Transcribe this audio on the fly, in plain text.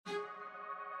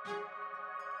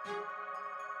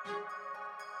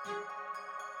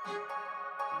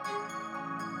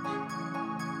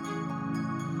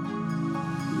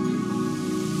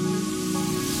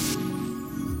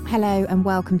Hello and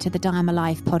welcome to the Dharma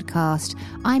Life podcast.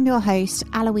 I'm your host,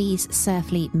 Aloise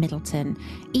Surfleet-Middleton.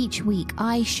 Each week,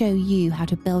 I show you how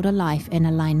to build a life in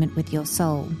alignment with your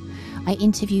soul. I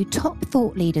interview top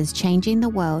thought leaders changing the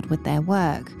world with their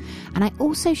work. And I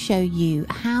also show you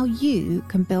how you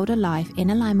can build a life in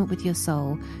alignment with your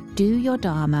soul, do your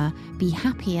Dharma, be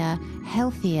happier,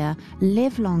 healthier,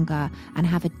 live longer, and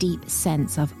have a deep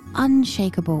sense of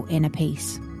unshakable inner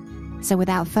peace. So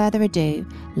without further ado,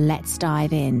 let's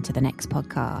dive into the next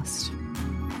podcast.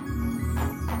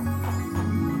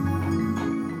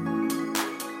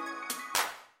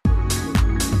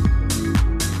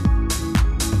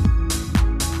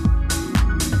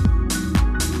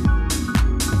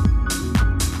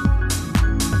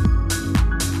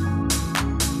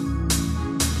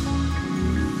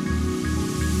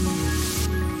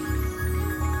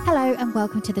 Hello and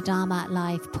welcome to the Dharma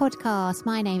Life podcast.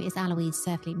 My name is Aloise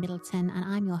Surfleet-Middleton and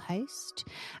I'm your host.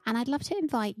 And I'd love to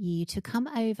invite you to come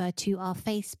over to our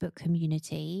Facebook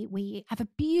community. We have a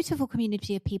beautiful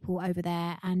community of people over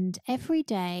there, and every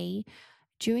day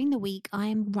during the week I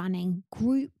am running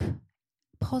group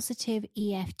positive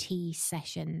EFT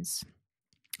sessions.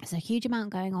 There's a huge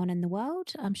amount going on in the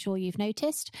world, I'm sure you've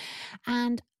noticed.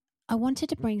 And I wanted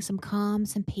to bring some calm,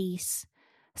 some peace,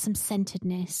 some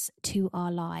centeredness to our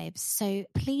lives. So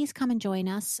please come and join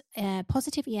us.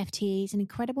 Positive EFT is an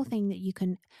incredible thing that you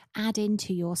can add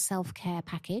into your self-care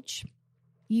package.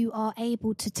 You are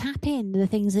able to tap in the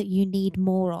things that you need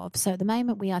more of. So at the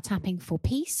moment we are tapping for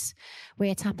peace. We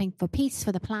are tapping for peace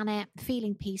for the planet,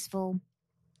 feeling peaceful.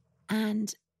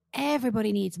 And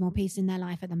everybody needs more peace in their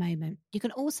life at the moment. You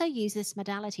can also use this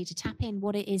modality to tap in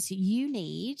what it is you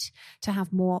need to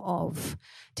have more of.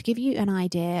 To give you an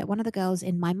idea, one of the girls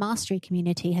in my mastery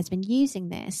community has been using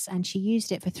this, and she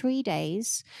used it for 3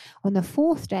 days. On the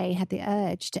 4th day, had the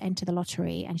urge to enter the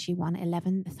lottery, and she won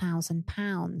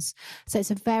 £11,000. So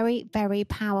it's a very, very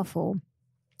powerful.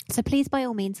 So please, by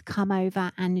all means, come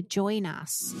over and join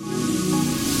us.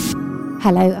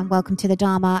 Hello and welcome to the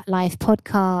Dharma Life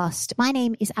podcast. My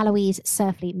name is Aloise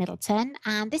Surfleet-Middleton,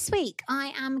 and this week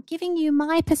I am giving you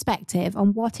my perspective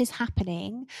on what is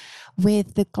happening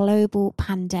with the global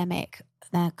pandemic,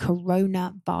 the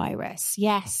coronavirus.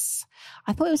 Yes,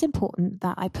 I thought it was important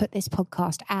that I put this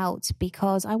podcast out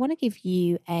because I want to give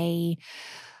you a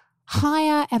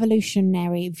higher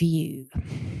evolutionary view.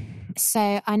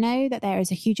 So I know that there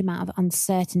is a huge amount of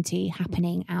uncertainty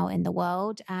happening out in the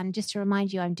world. And just to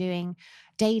remind you, I'm doing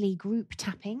daily group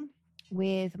tapping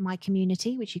with my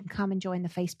community, which you can come and join the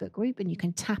Facebook group and you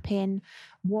can tap in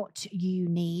what you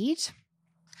need.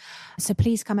 So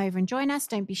please come over and join us.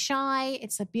 Don't be shy.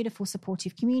 It's a beautiful,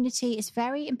 supportive community. It's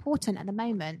very important at the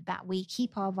moment that we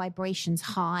keep our vibrations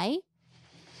high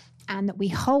and that we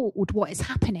hold what is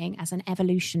happening as an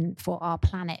evolution for our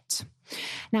planet.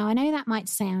 Now, I know that might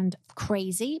sound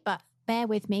crazy, but bear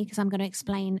with me because I'm going to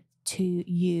explain to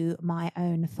you my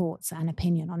own thoughts and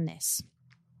opinion on this.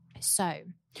 So,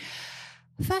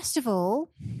 first of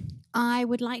all, I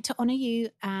would like to honor you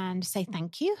and say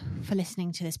thank you for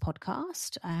listening to this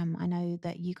podcast. I know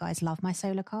that you guys love my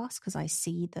solar cast because I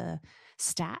see the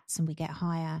stats and we get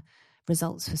higher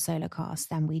results for Solarcast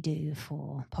than we do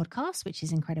for podcasts, which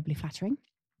is incredibly flattering.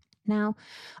 Now,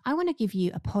 I want to give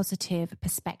you a positive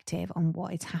perspective on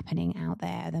what is happening out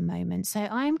there at the moment. So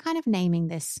I'm kind of naming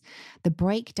this the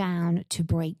breakdown to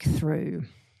breakthrough.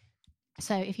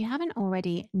 So if you haven't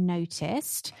already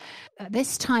noticed,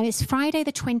 this time it's Friday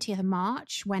the 20th of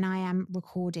March when I am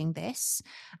recording this,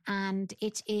 and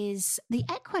it is the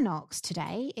equinox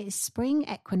today. It is spring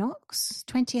equinox,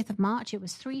 20th of March. It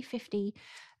was 3:50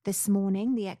 this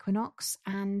morning, the equinox,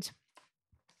 and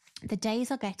the days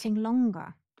are getting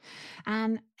longer.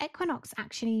 And equinox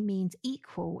actually means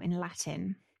equal in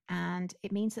Latin, and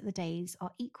it means that the days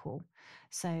are equal.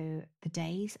 So the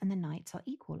days and the nights are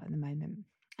equal at the moment.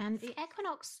 And the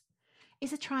equinox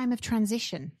is a time of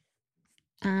transition.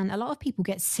 And a lot of people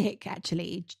get sick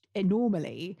actually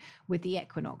normally with the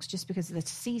equinox just because of the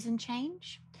season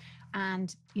change.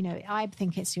 And, you know, I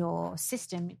think it's your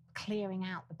system clearing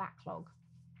out the backlog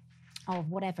of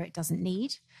whatever it doesn't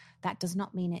need. That does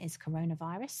not mean it is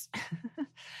coronavirus.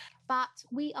 But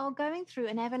we are going through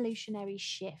an evolutionary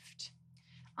shift.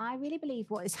 I really believe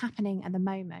what is happening at the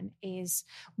moment is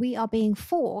we are being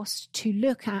forced to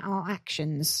look at our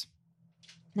actions.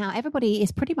 Now, everybody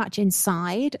is pretty much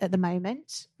inside at the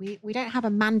moment. We don't have a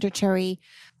mandatory,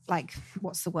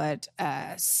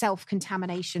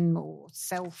 self-contamination or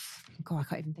I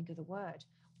can't even think of the word.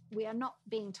 We are not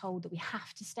being told that we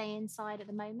have to stay inside at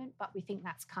the moment, but we think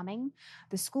that's coming.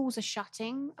 The schools are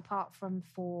shutting apart from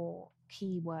for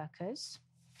key workers.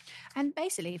 And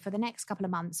basically, for the next couple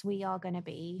of months, we are going to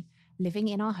be living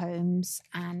in our homes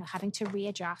and having to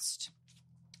readjust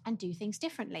and do things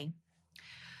differently.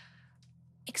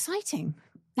 Exciting.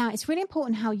 Now, it's really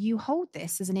important how you hold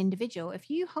this as an individual. If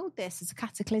you hold this as a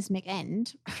cataclysmic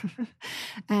end,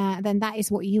 then that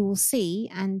is what you will see.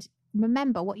 And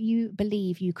remember, what you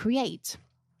believe you create.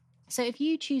 So if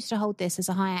you choose to hold this as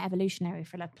a higher evolutionary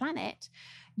for the planet,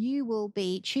 you will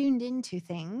be tuned into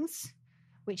things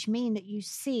which mean that you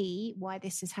see why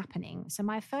this is happening. So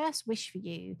my first wish for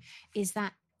you is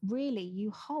that really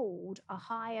you hold a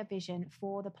higher vision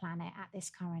for the planet at this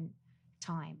current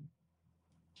time.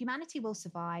 Humanity will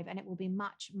survive and it will be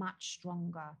much, much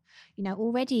stronger. You know,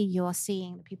 already you're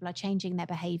seeing that people are changing their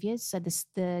behaviors. So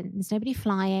there's nobody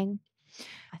flying.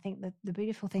 I think the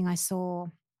beautiful thing I saw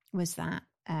was that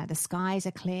the skies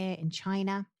are clear in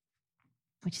China,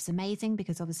 which is amazing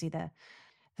because obviously the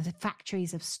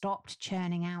factories have stopped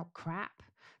churning out crap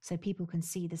so people can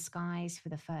see the skies for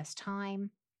the first time.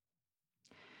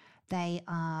 They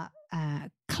are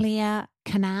clear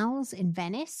canals in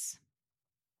Venice.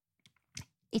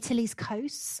 Italy's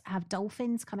coasts have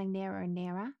dolphins coming nearer and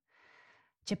nearer.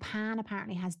 Japan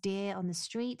apparently has deer on the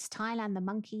streets. Thailand, the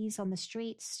monkeys on the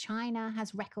streets. China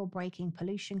has record-breaking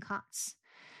pollution cuts.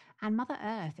 And Mother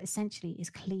Earth essentially is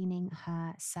cleaning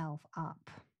herself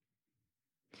up.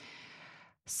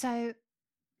 So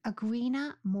a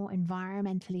greener, more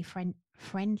environmentally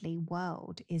friendly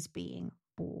world is being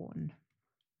born.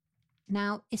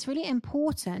 Now, it's really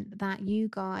important that you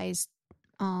guys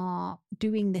are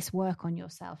doing this work on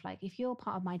yourself. Like if you're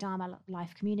part of my Dharma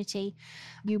Life community,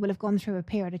 you will have gone through a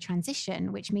period of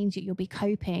transition, which means that you'll be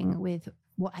coping with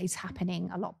what is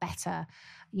happening a lot better.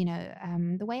 You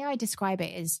know, the way I describe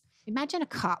it is imagine a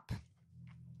cup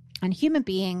and human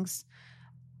beings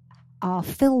are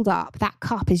filled up. That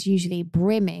cup is usually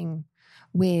brimming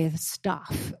with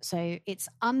stuff. So it's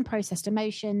unprocessed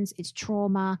emotions, it's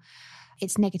trauma,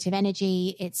 it's negative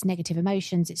energy, it's negative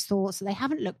emotions, it's thoughts that they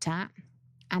haven't looked at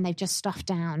and they've just stuffed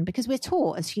down because we're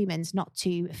taught as humans not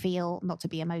to feel, not to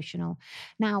be emotional.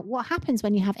 Now, what happens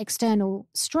when you have external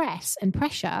stress and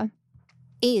pressure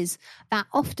is that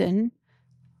often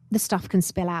the stuff can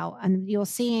spill out, and you're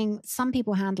seeing some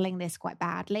people handling this quite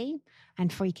badly and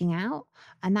freaking out.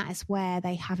 And that is where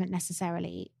they haven't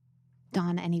necessarily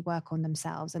done any work on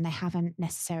themselves and they haven't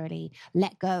necessarily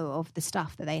let go of the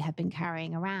stuff that they have been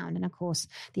carrying around. And of course,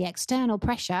 the external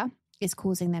pressure is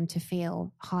causing them to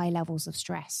feel high levels of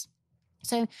stress.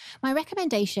 So my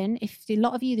recommendation, if a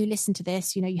lot of you who listen to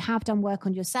this, you know, you have done work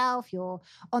on yourself, you're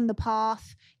on the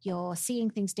path, you're seeing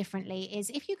things differently, is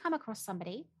if you come across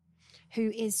somebody who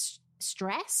is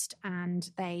stressed and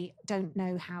they don't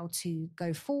know how to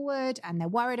go forward and they're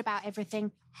worried about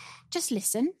everything, just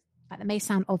listen. Like that may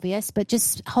sound obvious, but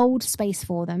just hold space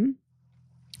for them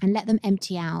and let them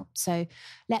empty out. So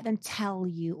let them tell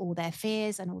you all their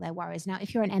fears and all their worries. Now,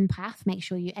 if you're an empath, make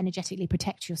sure you energetically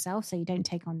protect yourself so you don't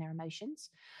take on their emotions.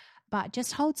 But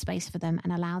just hold space for them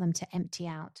and allow them to empty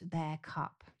out their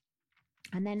cup.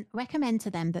 And then recommend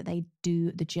to them that they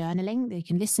do the journaling. They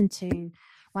can listen to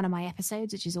one of my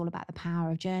episodes, which is all about the power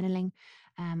of journaling.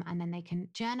 And then they can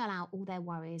journal out all their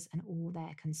worries and all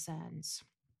their concerns.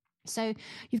 So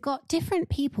you've got different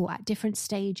people at different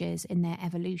stages in their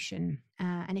evolution.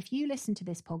 And if you listen to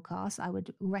this podcast,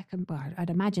 I'd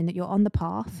imagine that you're on the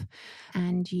path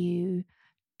and you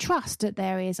trust that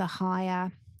there is a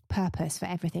higher purpose for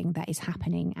everything that is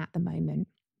happening at the moment.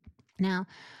 Now,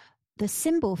 the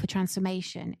symbol for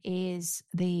transformation is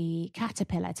the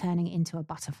caterpillar turning into a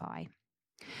butterfly.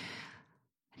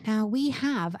 Now, we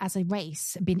have, as a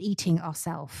race, been eating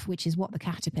ourselves, which is what the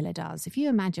caterpillar does. If you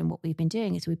imagine what we've been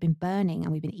doing is we've been burning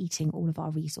and we've been eating all of our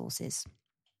resources.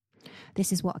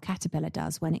 This is what a caterpillar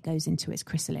does when it goes into its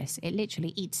chrysalis. It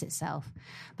literally eats itself.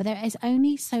 But there is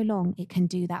only so long it can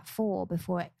do that for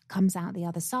before it comes out the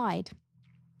other side.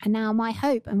 And now my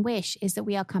hope and wish is that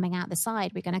we are coming out the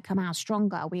side. We're going to come out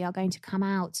stronger. We are going to come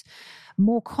out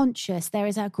more conscious. There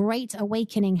is a great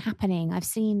awakening happening. I've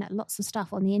seen lots of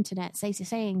stuff on the internet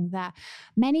saying that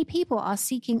many people are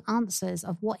seeking answers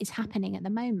of what is happening at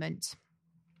the moment.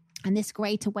 And this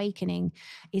great awakening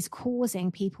is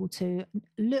causing people to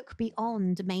look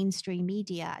beyond mainstream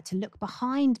media, to look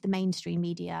behind the mainstream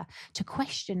media, to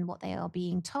question what they are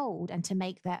being told and to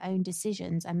make their own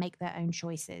decisions and make their own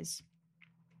choices.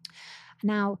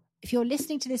 Now, if you're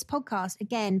listening to this podcast,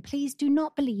 again, please do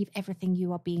not believe everything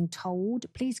you are being told.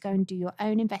 Please go and do your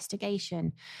own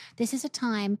investigation. This is a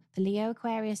time, the Leo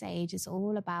Aquarius age, is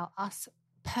all about us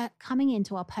coming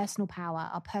into our personal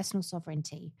power, our personal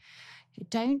sovereignty.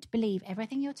 Don't believe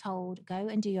everything you're told. Go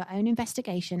and do your own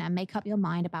investigation and make up your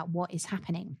mind about what is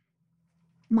happening.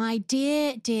 My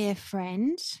dear, dear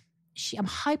friend, I'm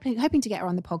hoping to get her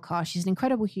on the podcast. She's an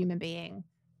incredible human being.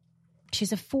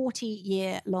 She's a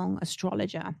 40-year-long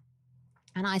astrologer.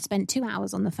 And I spent 2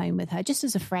 hours on the phone with her just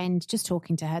as a friend, just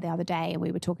talking to her the other day. And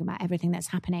we were talking about everything that's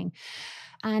happening.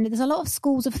 And there's a lot of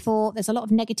schools of thought. There's a lot of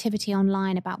negativity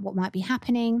online about what might be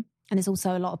happening. And there's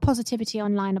also a lot of positivity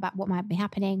online about what might be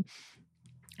happening.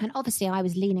 And obviously I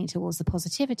was leaning towards the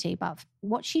positivity, but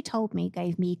what she told me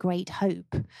gave me great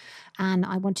hope. And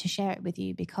I want to share it with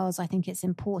you because I think it's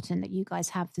important that you guys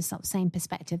have the same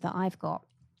perspective that I've got.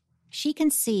 She can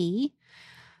see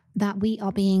that we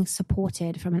are being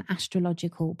supported from an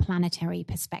astrological planetary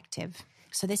perspective.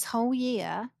 So this whole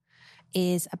year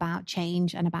is about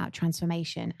change and about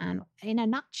transformation. And in a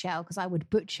nutshell, because I would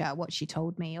butcher what she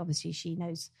told me, obviously she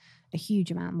knows a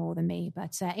huge amount more than me,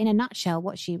 but in a nutshell,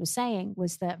 what she was saying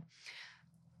was that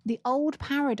the old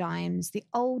paradigms, the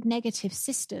old negative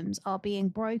systems are being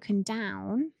broken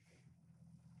down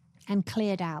and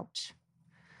cleared out.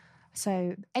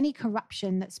 So any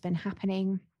corruption that's been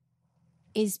happening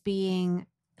is being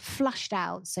flushed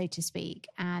out, so to speak,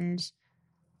 and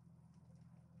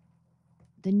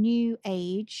the new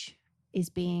age is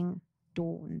being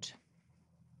dawned.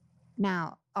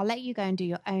 Now, I'll let you go and do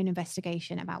your own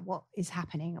investigation about what is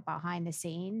happening behind the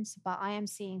scenes, but I am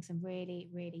seeing some really,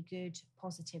 really good,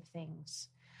 positive things.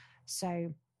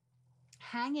 So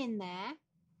hang in there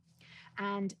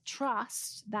and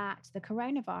trust that the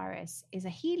coronavirus is a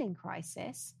healing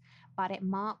crisis, but it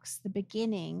marks the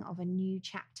beginning of a new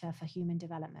chapter for human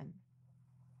development.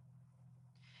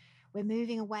 We're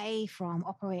moving away from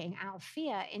operating out of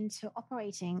fear into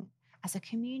operating as a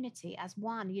community, as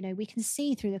one. You know, we can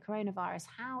see through the coronavirus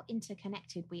how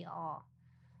interconnected we are.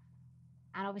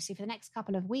 And obviously for the next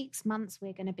couple of weeks, months,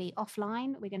 we're going to be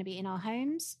offline, we're going to be in our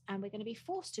homes, and we're going to be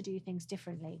forced to do things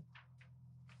differently.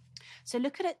 So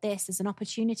look at this as an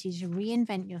opportunity to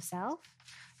reinvent yourself.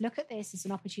 Look at this as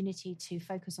an opportunity to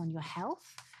focus on your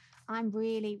health. I'm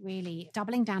really, really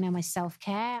doubling down on my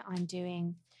self-care. I'm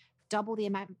doing double the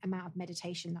amount of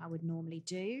meditation that I would normally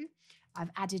do. I've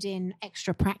added in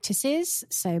extra practices.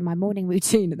 So my morning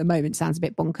routine at the moment sounds a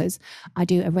bit bonkers. I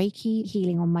do a Reiki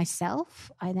healing on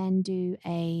myself. I then do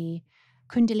a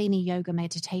Kundalini yoga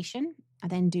meditation. I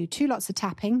then do 2 lots of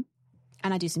tapping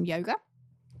and I do some yoga.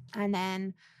 And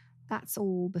then that's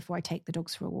all before I take the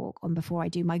dogs for a walk and before I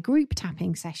do my group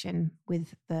tapping session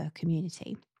with the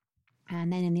community.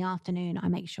 And then in the afternoon, I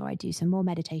make sure I do some more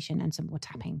meditation and some more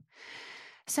tapping.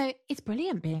 So it's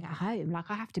brilliant being at home. Like,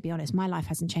 I have to be honest, my life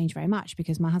hasn't changed very much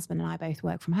because my husband and I both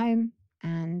work from home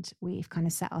and we've kind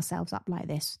of set ourselves up like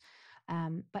this.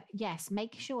 But yes,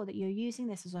 make sure that you're using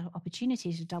this as an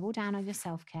opportunity to double down on your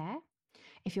self-care.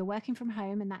 If you're working from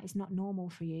home and that is not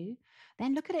normal for you,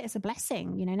 then look at it as a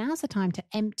blessing. You know, now's the time to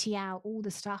empty out all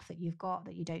the stuff that you've got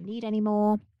that you don't need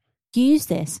anymore. Use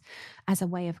this as a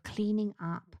way of cleaning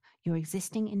up your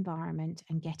existing environment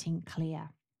and getting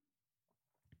clear.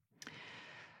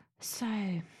 So,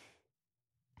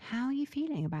 how are you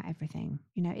feeling about everything?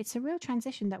 You know, it's a real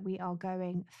transition that we are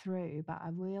going through, but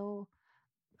a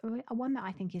one that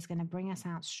I think is going to bring us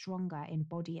out stronger in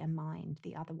body and mind,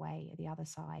 the other way, the other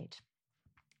side.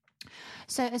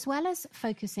 So as well as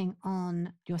focusing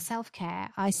on your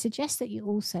self-care, I suggest that you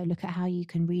also look at how you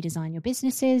can redesign your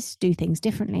businesses, do things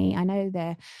differently. I know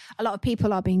a lot of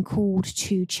people are being called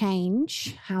to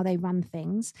change how they run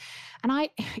things.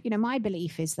 And my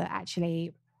belief is that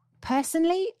actually,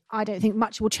 personally, I don't think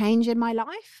much will change in my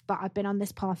life, but I've been on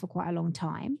this path for quite a long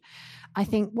time. I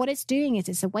think what it's doing is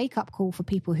it's a wake-up call for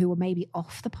people who are maybe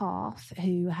off the path,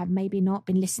 who have maybe not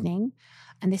been listening,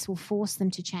 and this will force them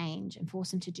to change and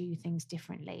force them to do things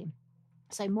differently.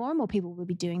 So more and more people will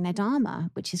be doing their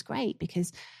Dharma, which is great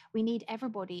because we need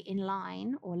everybody in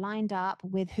line or lined up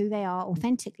with who they are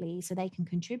authentically so they can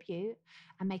contribute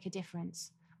and make a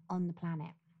difference on the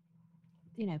planet.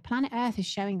 You know, planet Earth is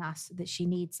showing us that she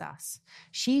needs us.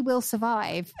 She will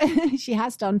survive. She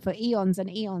has done for eons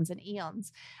and eons and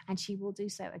eons, and she will do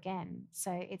so again.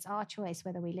 So it's our choice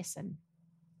whether we listen.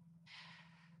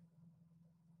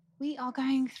 We are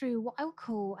going through what I would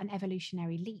call an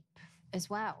evolutionary leap as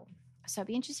well. So it'll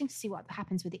be interesting to see what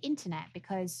happens with the internet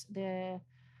because the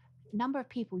number of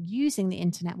people using the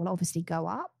internet will obviously go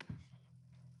up.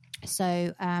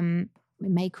 So it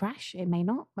may crash, it may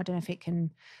not. I don't know if it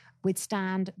can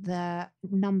withstand the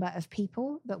number of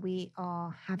people that we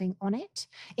are having on it.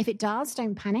 If it does,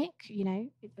 don't panic, you know,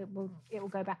 it will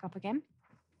go back up again.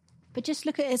 But just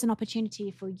look at it as an opportunity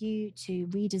for you to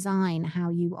redesign how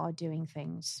you are doing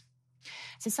things.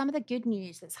 So some of the good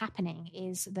news that's happening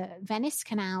is that Venice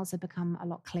canals have become a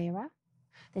lot clearer.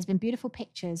 There's been beautiful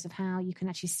pictures of how you can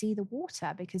actually see the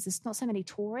water because there's not so many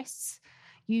tourists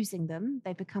using them.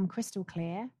 They've become crystal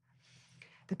clear.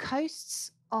 The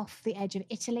coasts off the edge of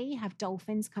Italy have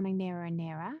dolphins coming nearer and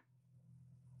nearer.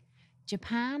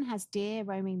 Japan has deer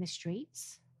roaming the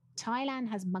streets. Thailand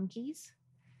has monkeys.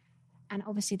 And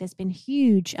obviously there's been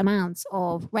huge amounts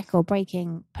of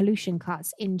record-breaking pollution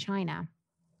cuts in China.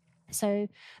 So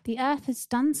the earth has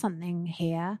done something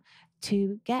here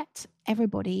to get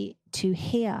everybody to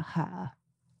hear her.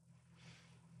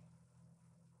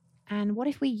 And what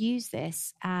if we use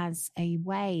this as a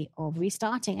way of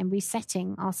restarting and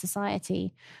resetting our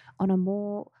society on a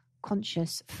more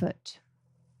conscious foot?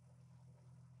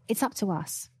 It's up to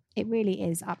us. It really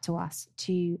is up to us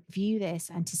to view this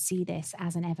and to see this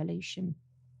as an evolution.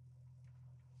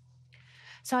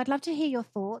 So I'd love to hear your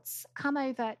thoughts. Come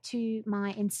over to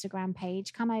my Instagram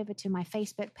page. Come over to my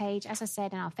Facebook page. As I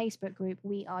said, in our Facebook group,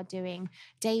 we are doing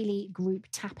daily group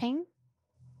tapping.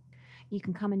 You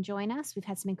can come and join us. We've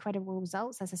had some incredible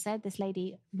results. As I said, this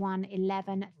lady won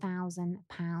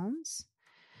 £11,000.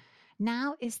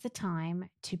 Now is the time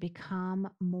to become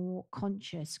more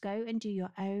conscious. Go and do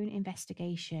your own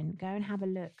investigation. Go and have a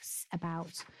look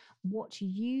about what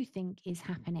you think is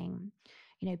happening.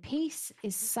 You know, peace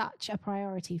is such a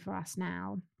priority for us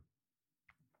now.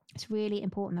 It's really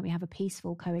important that we have a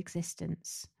peaceful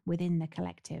coexistence within the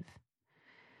collective.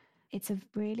 It's a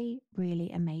really, really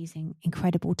amazing,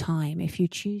 incredible time if you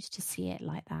choose to see it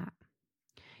like that.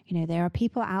 You know, there are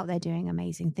people out there doing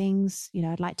amazing things. You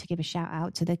know, I'd like to give a shout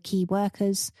out to the key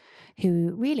workers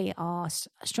who really are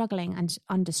struggling and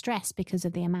under stress because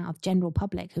of the amount of general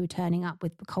public who are turning up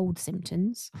with cold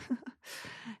symptoms.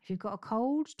 If you've got a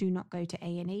cold, do not go to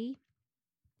A&E.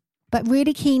 But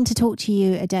really keen to talk to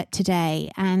you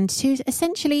today and to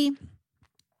essentially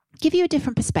give you a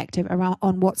different perspective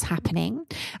on what's happening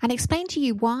and explain to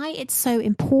you why it's so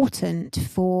important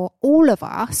for all of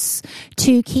us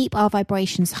to keep our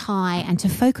vibrations high and to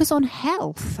focus on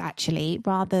health, actually,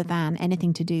 rather than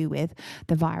anything to do with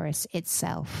the virus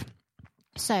itself.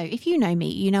 So if you know me,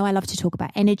 you know I love to talk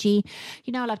about energy.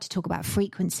 You know I love to talk about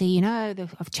frequency. You know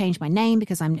I've changed my name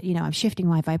because I'm shifting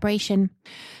my vibration.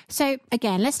 So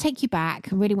again, let's take you back.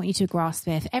 I really want you to grasp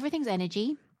this. Everything's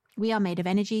energy. We are made of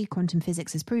energy. Quantum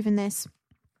physics has proven this.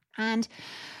 And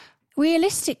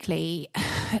realistically,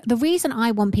 the reason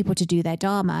I want people to do their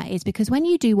Dharma is because when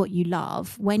you do what you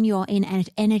love, when you're in an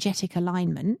energetic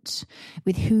alignment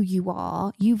with who you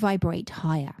are, you vibrate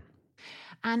higher.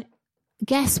 And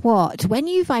guess what? When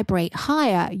you vibrate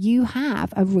higher, you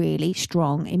have a really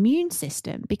strong immune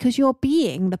system because you're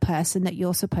being the person that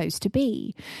you're supposed to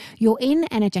be. You're in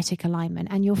energetic alignment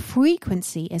and your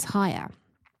frequency is higher.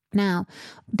 Now,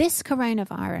 this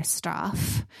coronavirus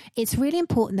stuff, it's really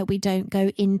important that we don't go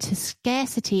into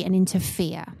scarcity and into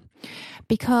fear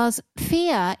because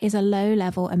fear is a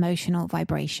low-level emotional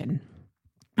vibration.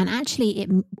 And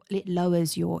actually, it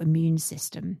lowers your immune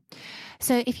system.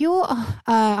 So if you're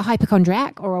a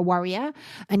hypochondriac or a worrier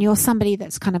and you're somebody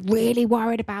that's kind of really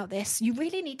worried about this, you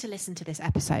really need to listen to this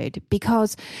episode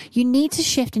because you need to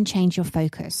shift and change your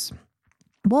focus.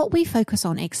 What we focus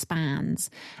on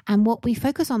expands and what we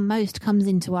focus on most comes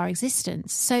into our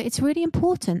existence. So it's really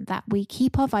important that we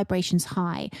keep our vibrations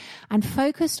high and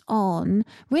focused on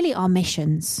really our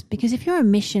missions. Because if you're a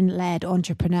mission-led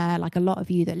entrepreneur, like a lot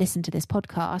of you that listen to this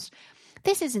podcast,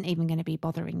 this isn't even going to be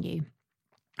bothering you.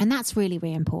 And that's really,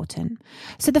 really important.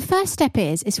 So the first step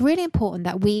is, it's really important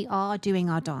that we are doing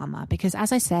our Dharma because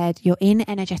as I said, you're in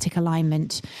energetic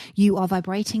alignment. You are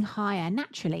vibrating higher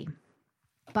naturally.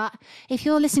 But if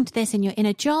you're listening to this and you're in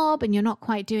a job and you're not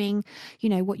quite doing,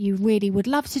 what you really would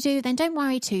love to do, then don't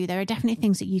worry too. There are definitely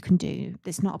things that you can do.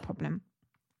 That's not a problem.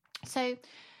 So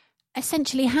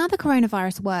essentially how the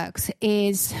coronavirus works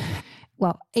is,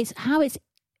 it's how it's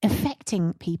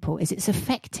affecting people is it's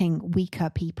affecting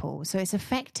weaker people. So it's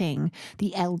affecting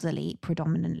the elderly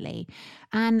predominantly.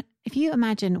 And if you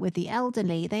imagine with the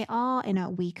elderly, they are in a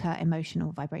weaker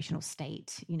emotional vibrational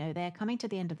state. They're coming to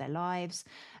the end of their lives.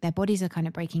 Their bodies are kind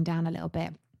of breaking down a little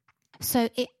bit. So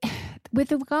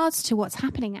with regards to what's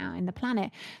happening out in the planet,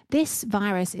 this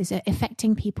virus is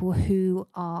affecting people who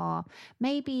are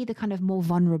maybe the kind of more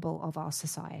vulnerable of our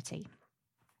society.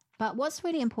 But what's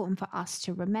really important for us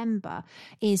to remember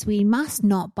is we must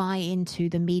not buy into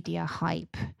the media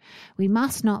hype. We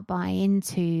must not buy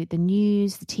into the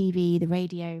news, the TV, the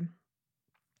radio.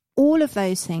 All of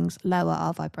those things lower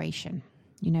our vibration.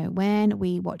 When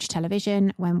we watch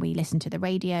television, when we listen to the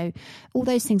radio, all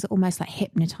those things are almost like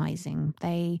hypnotizing.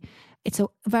 It's a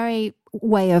very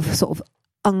way of sort of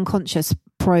unconscious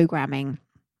programming.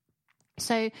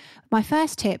 So my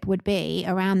first tip would be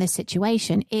around this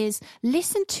situation is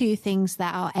listen to things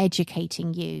that are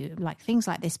educating you, like things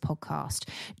like this podcast.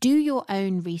 Do your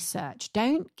own research.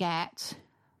 Don't get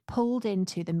pulled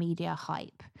into the media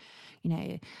hype.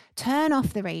 Turn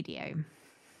off the radio,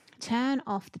 turn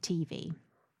off the TV.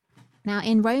 Now,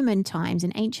 in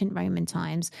ancient Roman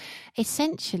times,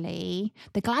 essentially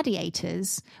the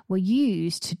gladiators were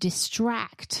used to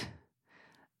distract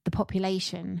the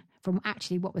population from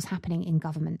actually what was happening in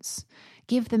governments.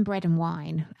 Give them bread and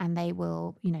wine and they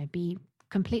will, be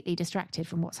completely distracted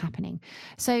from what's happening.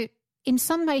 So in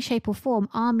some way, shape or form,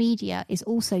 our media is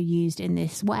also used in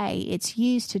this way. It's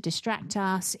used to distract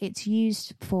us. It's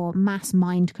used for mass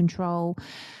mind control.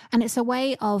 And it's a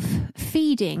way of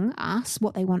feeding us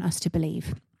what they want us to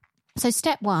believe. So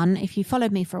step one, if you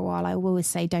followed me for a while, I always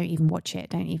say, don't even watch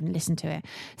it. Don't even listen to it.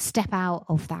 Step out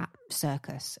of that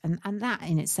circus. And that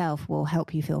in itself will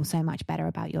help you feel so much better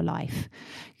about your life.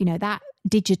 That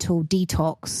digital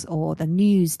detox or the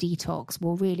news detox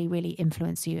will really, really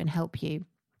influence you and help you.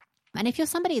 And if you're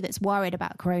somebody that's worried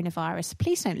about coronavirus,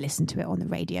 please don't listen to it on the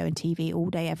radio and TV all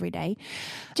day, every day.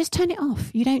 Just turn it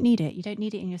off. You don't need it. You don't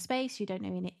need it in your space. You don't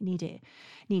need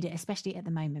it, especially at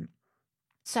the moment.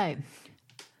 So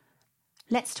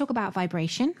let's talk about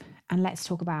vibration and let's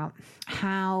talk about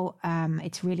how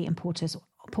it's really important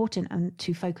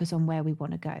to focus on where we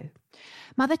want to go.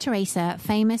 Mother Teresa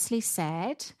famously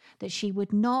said that she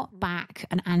would not back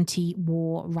an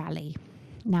anti-war rally.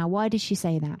 Now, why did she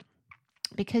say that?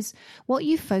 Because what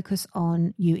you focus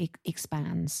on, you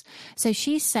expands. So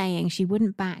she's saying she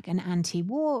wouldn't back an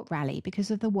anti-war rally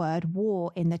because of the word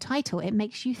war in the title. It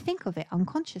makes you think of it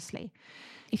unconsciously.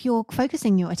 If you're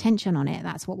focusing your attention on it,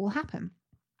 that's what will happen.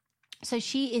 So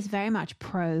she is very much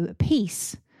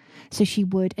pro-peace. So she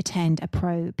would attend a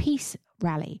pro-peace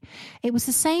rally. It was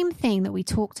the same thing that we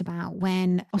talked about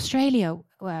when Australia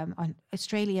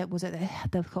was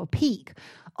at the peak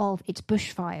of its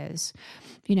bushfires.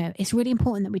 It's really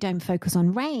important that we don't focus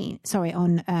on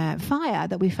fire,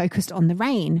 that we focused on the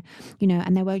rain,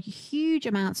 and there were huge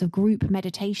amounts of group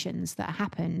meditations that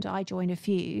happened. I joined a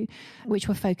few, which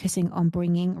were focusing on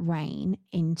bringing rain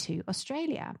into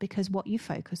Australia, because what you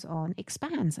focus on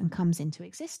expands and comes into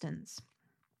existence.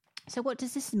 So what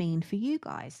does this mean for you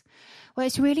guys? Well,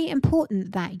 it's really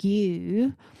important that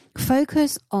you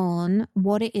focus on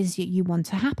what it is that you want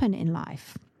to happen in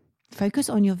life. Focus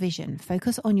on your vision.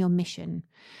 Focus on your mission.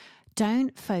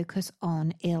 Don't focus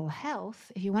on ill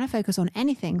health. If you want to focus on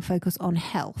anything, focus on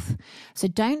health. So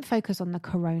don't focus on the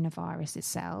coronavirus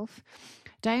itself.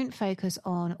 Don't focus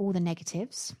on all the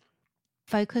negatives.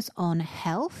 Focus on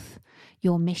health,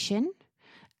 your mission.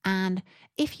 And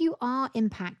if you are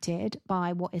impacted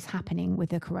by what is happening with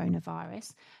the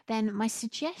coronavirus, then my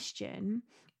suggestion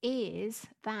is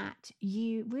that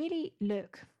you really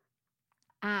look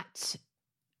at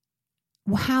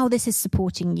how this is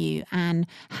supporting you and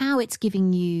how it's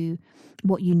giving you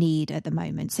what you need at the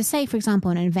moment. So say, for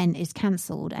example, an event is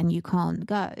cancelled and you can't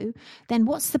go, then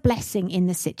what's the blessing in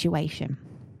the situation?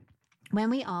 When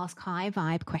we ask high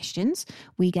vibe questions,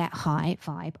 we get high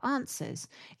vibe answers.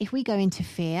 If we go into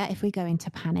fear, if we go into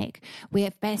panic,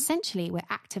 we're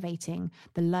activating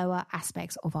the lower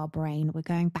aspects of our brain. We're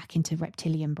going back into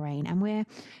reptilian brain and we're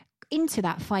into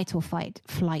that fight or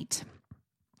flight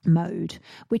mode,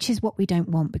 which is what we don't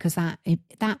want, because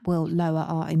that will lower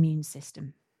our immune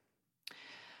system.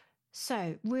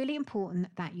 So really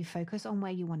important that you focus on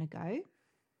where you want to go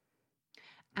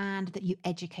and that you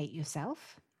educate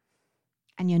yourself.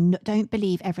 And you don't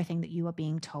believe everything that you are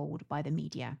being told by the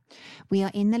media. We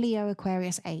are in the Leo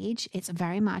Aquarius age. It's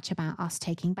very much about us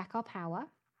taking back our power.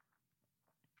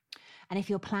 And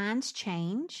if your plans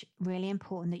change, really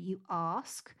important that you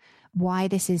ask why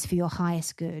this is for your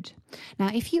highest good.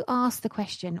 Now, if you ask the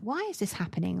question, why is this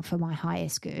happening for my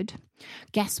highest good?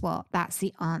 Guess what? That's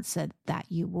the answer that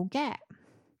you will get.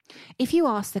 If you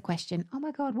ask the question, oh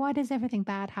my God, why does everything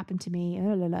bad happen to me?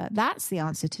 That's the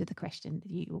answer to the question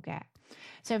that you will get.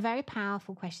 So a very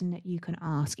powerful question that you can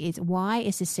ask is, why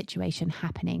is this situation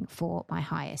happening for my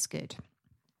highest good?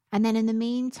 And then in the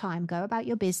meantime, go about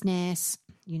your business,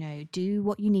 do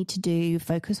what you need to do,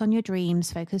 focus on your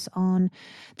dreams, focus on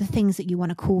the things that you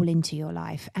want to call into your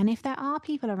life. And if there are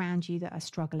people around you that are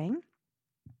struggling,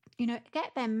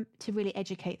 get them to really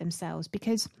educate themselves,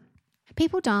 because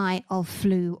people die of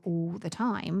flu all the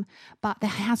time, but there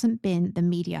hasn't been the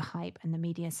media hype and the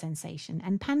media sensation.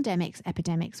 And pandemics,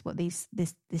 epidemics, what this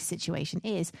situation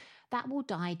is, that will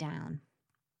die down.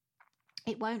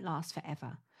 It won't last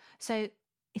forever. So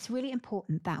it's really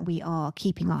important that we are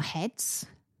keeping our heads,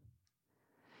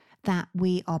 that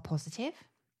we are positive,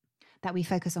 that we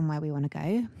focus on where we want to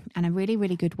go. And a really,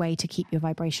 really good way to keep your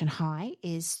vibration high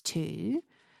is to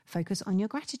focus on your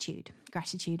gratitude.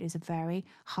 Gratitude is a very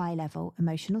high level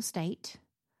emotional state,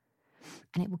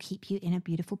 and it will keep you in a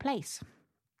beautiful place.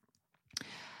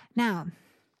 Now,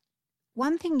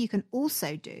 one thing you can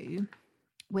also do,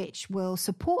 which will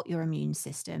support your immune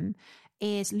system,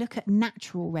 is look at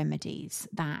natural remedies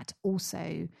that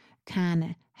also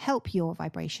can help your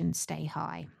vibration stay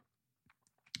high.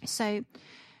 So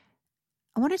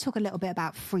I want to talk a little bit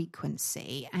about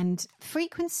frequency. And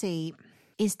frequency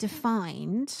is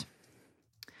defined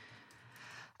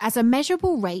as a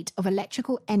measurable rate of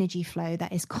electrical energy flow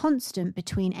that is constant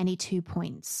between any 2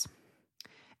 points.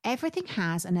 Everything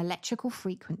has an electrical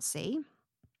frequency,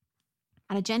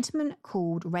 and a gentleman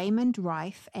called Raymond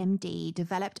Rife, MD,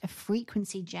 developed a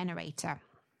frequency generator.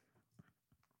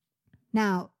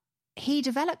 Now, he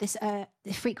developed this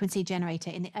frequency generator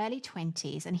in the early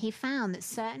 20s, and he found that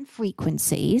certain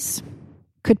frequencies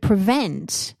could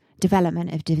prevent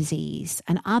development of disease,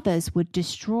 and others would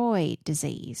destroy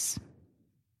disease.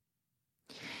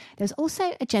 There's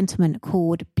also a gentleman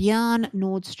called Björn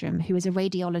Nordström, who is a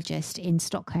radiologist in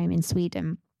Stockholm in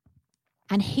Sweden.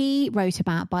 And he wrote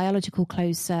about biological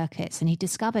closed circuits, and he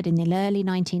discovered in the early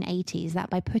 1980s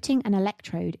that by putting an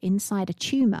electrode inside a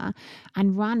tumour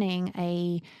and running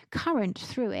a current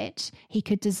through it, he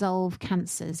could dissolve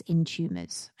cancers in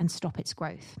tumours and stop its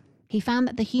growth. He found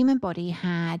that the human body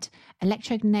had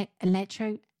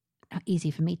electronegative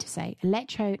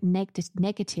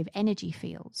energy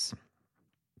fields.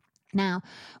 Now,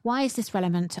 why is this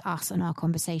relevant to us in our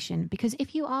conversation? Because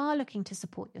if you are looking to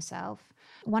support yourself,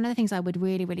 one of the things I would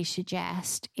really, really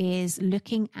suggest is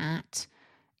looking at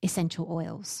essential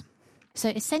oils. So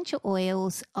essential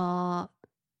oils are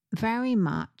very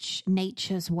much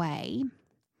nature's way.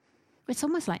 It's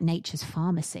almost like nature's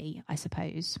pharmacy, I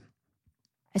suppose.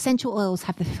 Essential oils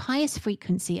have the highest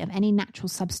frequency of any natural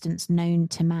substance known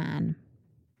to man.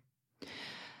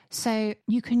 So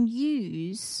you can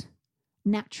use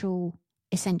natural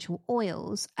essential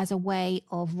oils as a way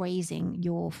of raising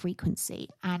your frequency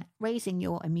and raising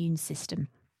your immune system.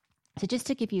 So just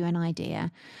to give you an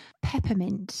idea,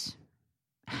 peppermint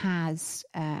has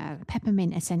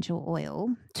peppermint essential oil.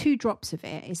 2 drops of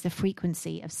it is the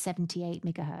frequency of 78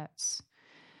 megahertz.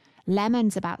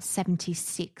 Lemon's about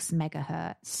 76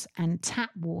 megahertz, and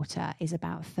tap water is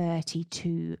about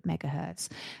 32 megahertz.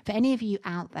 For any of you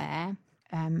out there,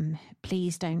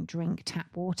 please don't drink tap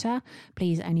water.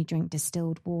 Please only drink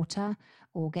distilled water,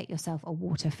 or get yourself a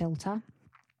water filter.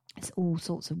 It's all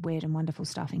sorts of weird and wonderful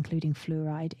stuff, including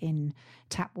fluoride in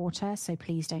tap water. So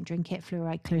please don't drink it.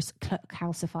 Fluoride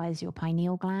calcifies your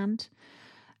pineal gland.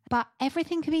 But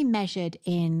everything can be measured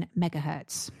in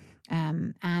megahertz.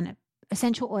 And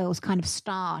essential oils kind of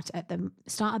start at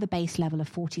the base level of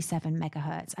 47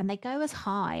 megahertz. And they go as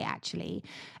high, actually,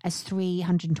 as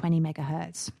 320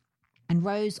 megahertz. And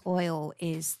rose oil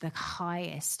is the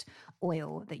highest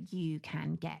oil that you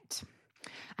can get.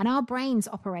 And our brains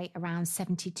operate around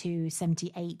 72,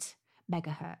 78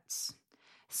 megahertz.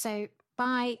 So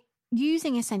by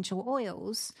using essential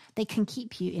oils, they can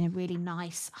keep you in a really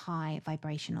nice, high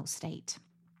vibrational state.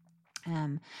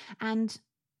 And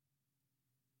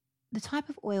the type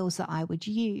of oils that I would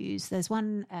use, there's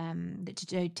one that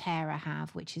doTERRA have,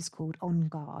 which is called On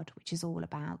Guard, which is all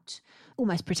about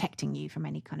almost protecting you from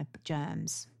any kind of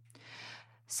germs.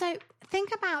 So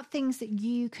think about things that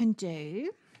you can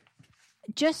do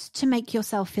just to make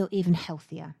yourself feel even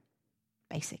healthier,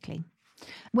 basically.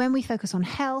 When we focus on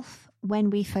health, when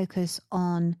we focus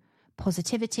on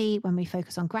positivity, when we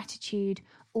focus on gratitude,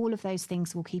 all of those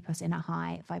things will keep us in a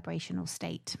high vibrational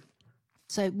state.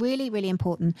 So really, really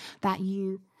important that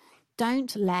you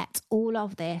don't let all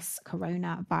of this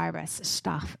coronavirus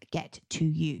stuff get to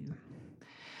you.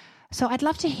 So I'd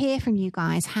love to hear from you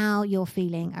guys how you're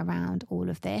feeling around all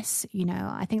of this. You know,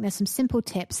 I think there's some simple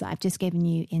tips that I've just given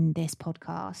you in this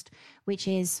podcast, which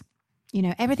is, you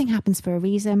know, everything happens for a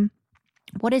reason.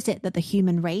 What is it that the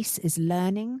human race is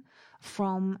learning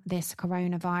from this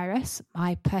coronavirus?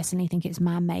 I personally think it's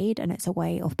man-made and it's a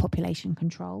way of population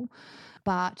control.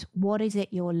 But what is it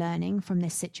you're learning from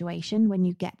this situation? When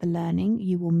you get the learning,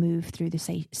 you will move through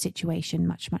the situation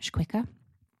much, much quicker.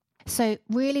 So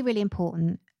really, really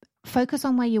important. Focus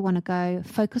on where you want to go.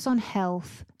 Focus on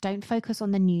health. Don't focus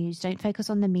on the news. Don't focus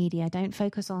on the media. Don't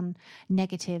focus on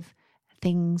negative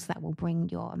things that will bring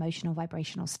your emotional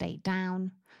vibrational state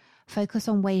down. Focus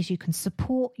on ways you can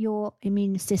support your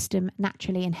immune system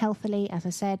naturally and healthily. As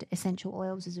I said, essential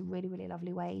oils is a really, really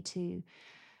lovely way to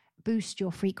boost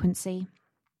your frequency.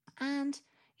 And,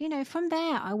 from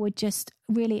there, I would just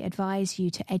really advise you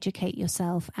to educate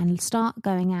yourself and start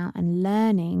going out and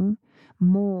learning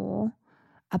more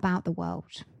about the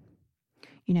world.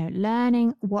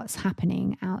 Learning what's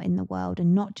happening out in the world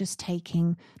and not just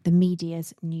taking the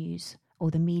media's news or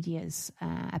the media's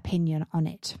opinion on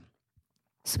it.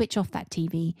 Switch off that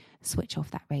TV, switch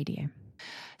off that radio.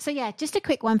 So yeah, just a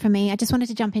quick one from me. I just wanted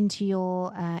to jump into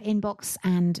your inbox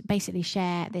and basically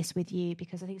share this with you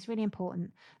because I think it's really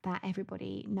important that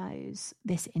everybody knows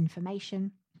this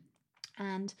information.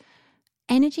 And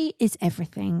energy is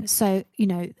everything. So,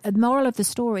 a moral of the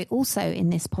story also in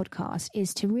this podcast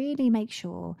is to really make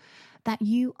sure that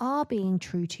you are being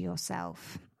true to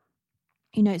yourself.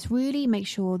 It's really make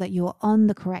sure that you're on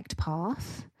the correct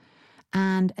path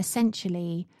and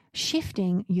essentially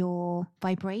shifting your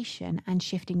vibration and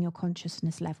shifting your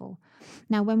consciousness level.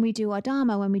 Now, when we do our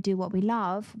Dharma, when we do what we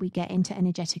love, we get into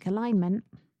energetic alignment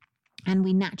and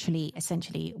we naturally,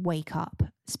 essentially wake up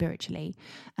spiritually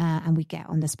and we get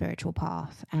on the spiritual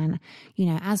path. And,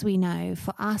 as we know,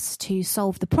 for us to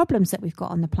solve the problems that we've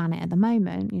got on the planet at the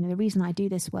moment, the reason I do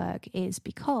this work is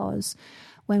because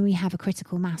when we have a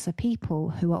critical mass of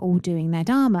people who are all doing their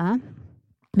Dharma,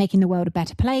 making the world a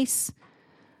better place,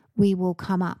 we will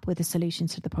come up with the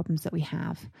solutions to the problems that we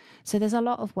have. So there's a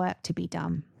lot of work to be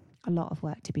done,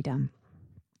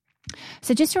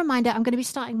 So just a reminder, I'm going to be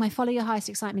starting my Follow Your Highest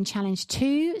Excitement Challenge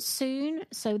 2 soon.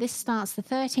 So this starts the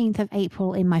 13th of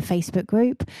April in my Facebook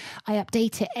group. I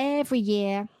update it every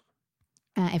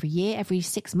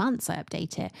 6 months I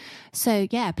update it. So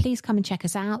yeah, please come and check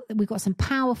us out. We've got some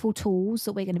powerful tools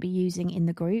that we're going to be using in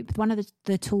the group. One of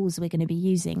the tools we're going to be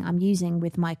using, I'm using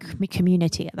with my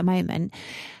community at the moment.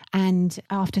 And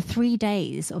after 3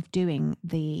 days of doing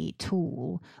the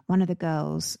tool, one of the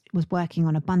girls was working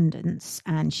on abundance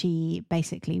and she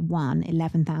basically won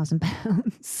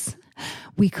 £11,000.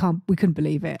 We couldn't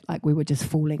believe it. Like, we were just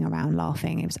falling around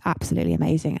laughing. It was absolutely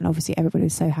amazing. And obviously everybody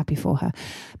was so happy for her.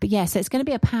 But yeah, so it's going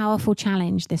to be a powerful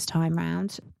challenge this time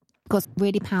round. Got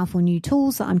really powerful new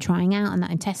tools that I'm trying out and that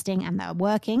I'm testing and that are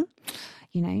working.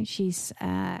 She is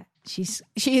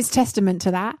testament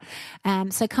to that.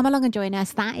 So come along and join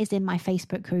us. That is in my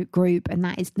Facebook group, and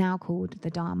that is now called the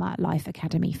Dharma Life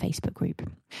Academy Facebook group.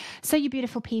 So you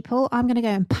beautiful people, I'm going to go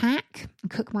and pack and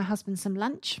cook my husband some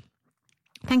lunch.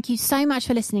 Thank you so much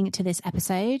for listening to this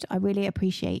episode. I really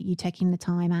appreciate you taking the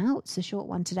time out. It's a short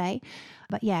one today.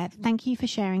 But yeah, thank you for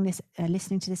sharing this,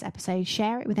 listening to this episode.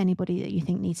 Share it with anybody that you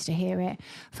think needs to hear it.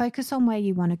 Focus on where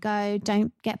you want to go.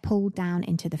 Don't get pulled down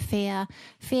into the fear.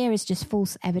 Fear is just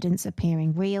false evidence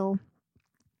appearing real.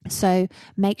 So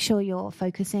make sure you're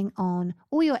focusing on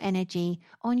all your energy,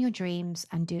 on your dreams,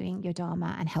 and doing your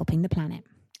Dharma and helping the planet.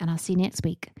 And I'll see you next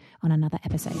week on another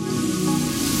episode.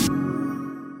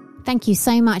 Thank you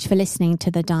so much for listening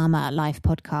to the Dharma Life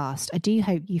podcast. I do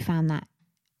hope you found that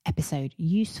episode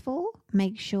useful.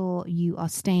 Make sure you are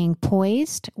staying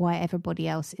poised while everybody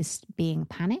else is being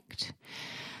panicked.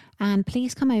 And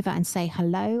please come over and say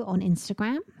hello on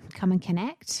Instagram. Come and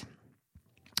connect.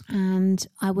 And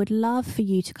I would love for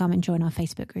you to come and join our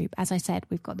Facebook group. As I said,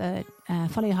 we've got the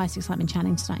Follow Your Highest Excitement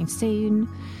Challenge starting soon,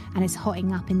 and it's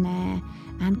hotting up in there.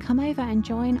 And come over and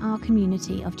join our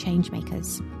community of change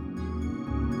makers.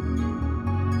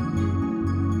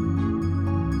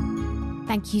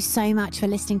 Thank you so much for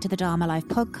listening to the Dharma Life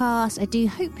podcast. I do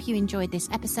hope you enjoyed this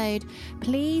episode.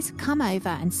 Please come over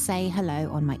and say hello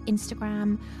on my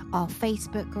Instagram, our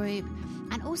Facebook group,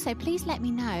 and also please let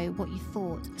me know what you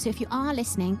thought. So if you are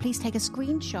listening, please take a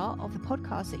screenshot of the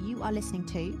podcast that you are listening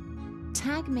to.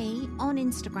 Tag me on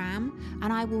Instagram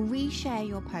and I will reshare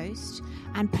your post,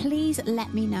 and please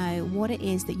let me know what it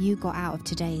is that you got out of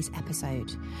today's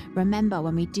episode. Remember,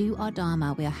 when we do our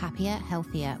Dharma, we are happier,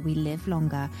 healthier, we live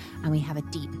longer, and we have a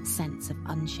deep sense of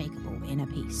unshakable inner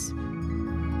peace.